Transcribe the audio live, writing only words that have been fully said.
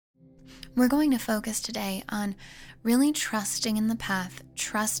We're going to focus today on really trusting in the path,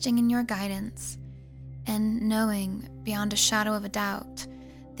 trusting in your guidance, and knowing beyond a shadow of a doubt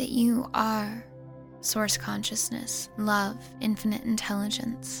that you are source consciousness, love, infinite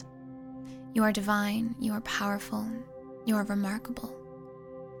intelligence. You are divine, you are powerful, you are remarkable,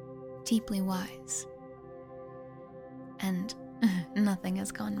 deeply wise, and nothing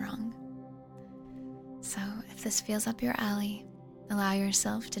has gone wrong. So if this feels up your alley, allow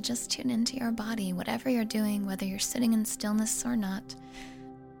yourself to just tune into your body, whatever you're doing, whether you're sitting in stillness or not,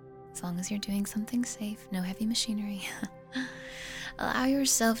 as long as you're doing something safe, no heavy machinery. Allow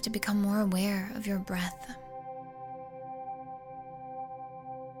yourself to become more aware of your breath.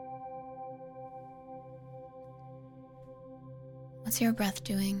 What's your breath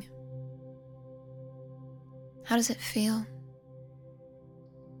doing? How does it feel?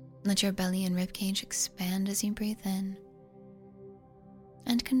 Let your belly and ribcage expand as you breathe in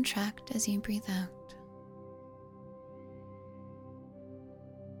and contract as you breathe out.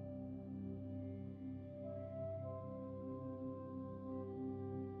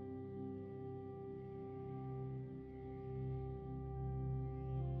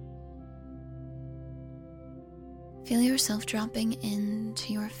 Feel yourself dropping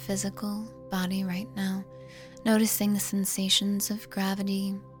into your physical body right now, noticing the sensations of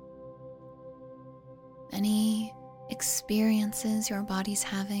gravity, any experiences your body's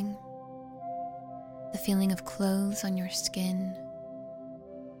having, the feeling of clothes on your skin.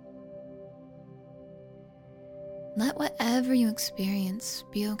 Let whatever you experience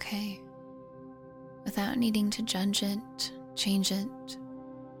be okay, without needing to judge it, change it,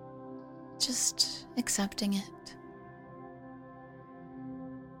 just accepting it.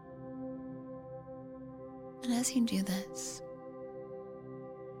 And as you do this,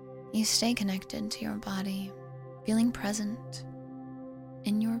 you stay connected to your body, feeling present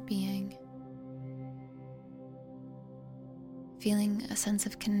in your being, feeling a sense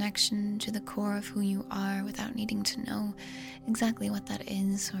of connection to the core of who you are without needing to know exactly what that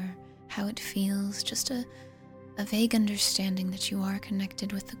is or how it feels, just a vague understanding that you are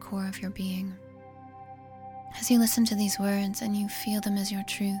connected with the core of your being. As you listen to these words and you feel them as your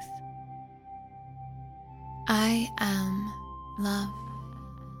truth, I am love.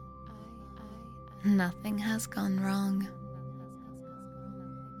 Nothing has gone wrong.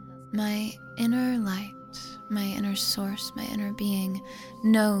 My inner light, my inner source, my inner being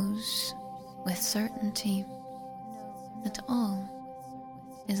knows with certainty that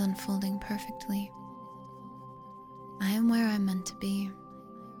all is unfolding perfectly. I am where I'm meant to be.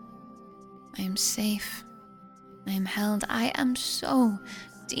 I am safe. I am held. I am so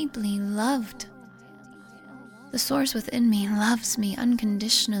deeply loved. The source within me loves me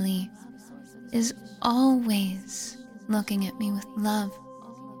unconditionally, is always looking at me with love.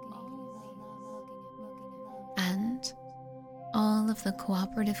 And all of the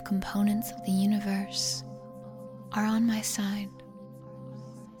cooperative components of the universe are on my side,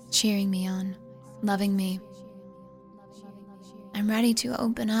 cheering me on, loving me. I'm ready to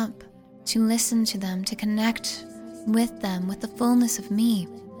open up, to listen to them, to connect with them, with the fullness of me,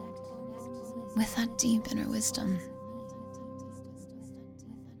 with that deep inner wisdom.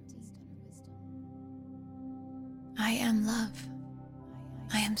 I am love.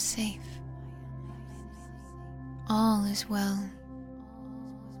 I am safe. All is well.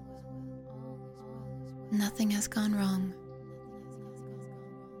 Nothing has gone wrong.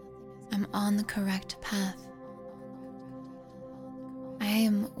 I'm on the correct path. I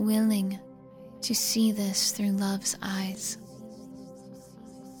am willing to see this through love's eyes.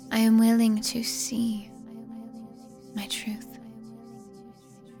 I am willing to see my truth,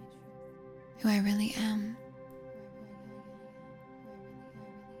 who I really am.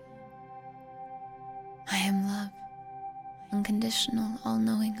 I am love, unconditional,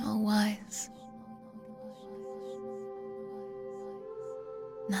 all-knowing, all-wise.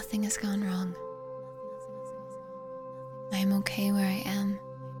 Nothing has gone wrong. I am okay where I am.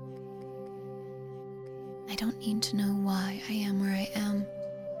 I don't need to know why I am where I am.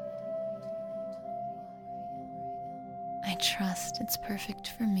 I trust it's perfect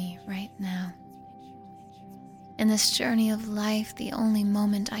for me right now. In this journey of life, the only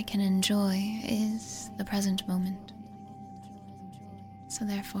moment I can enjoy is the present moment. So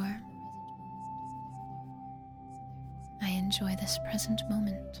therefore, I enjoy this present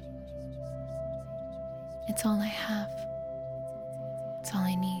moment. It's all I have. It's all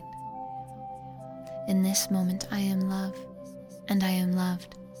I need. In this moment, I am love, and I am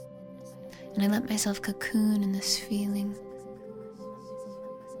loved. And I let myself cocoon in this feeling.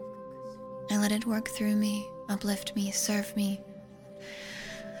 I let it work through me, uplift me, serve me.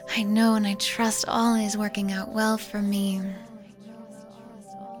 I know and I trust all is working out well for me.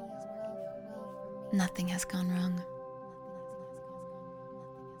 Nothing has gone wrong.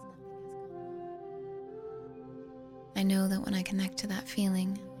 I know that when I connect to that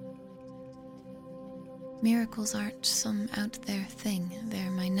feeling, miracles aren't some out there thing.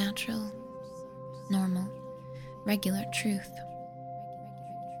 They're my natural, normal, regular truth.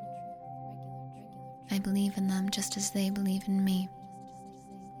 I believe in them just as they believe in me.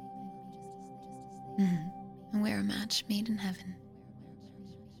 And we're a match made in heaven.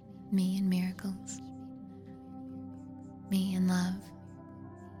 Me and miracles. Me and love.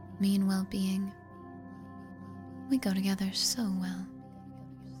 Me and well-being. We go together so well.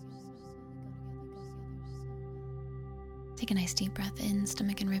 Take a nice deep breath in,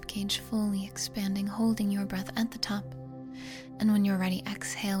 stomach and ribcage fully expanding, holding your breath at the top. And when you're ready,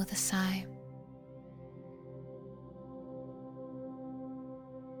 exhale with a sigh.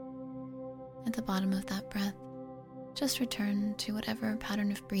 At the bottom of that breath, just return to whatever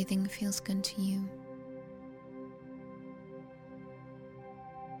pattern of breathing feels good to you.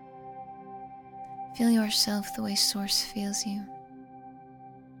 Feel yourself the way Source feels you.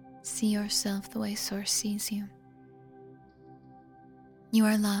 See yourself the way Source sees you. You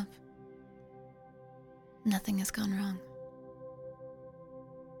are love. Nothing has gone wrong.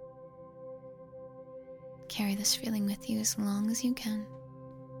 Carry this feeling with you as long as you can,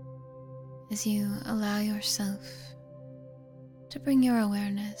 as you allow yourself to bring your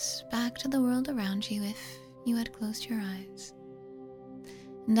awareness back to the world around you if you had closed your eyes.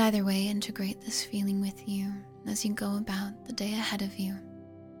 And either way, integrate this feeling with you as you go about the day ahead of you.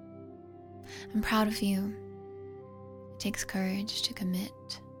 I'm proud of you. It takes courage to commit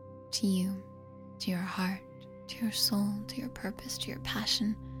to you, to your heart, to your soul, to your purpose, to your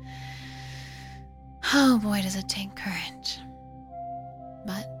passion. Oh boy, does it take courage.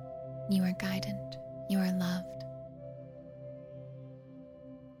 But you are guided, you are loved,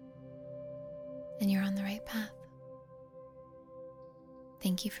 and you're on the right path.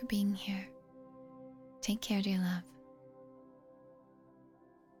 Thank you for being here. Take care, dear love.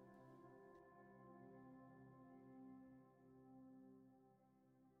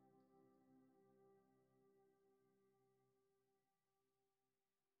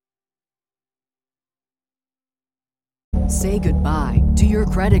 Say goodbye to your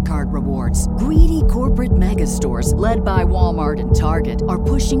credit card rewards. Greedy corporate mega stores, led by Walmart and Target, are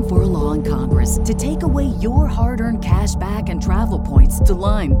pushing for a law in Congress to take away your hard-earned cash back and travel points to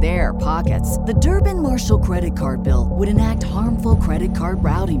line their pockets. The Durbin-Marshall credit card bill would enact harmful credit card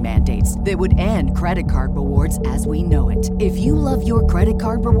routing mandates that would end credit card rewards as we know it. If you love your credit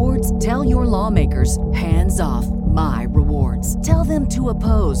card rewards, tell your lawmakers, hands off my rewards. Tell them to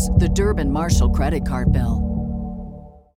oppose the Durbin-Marshall credit card bill.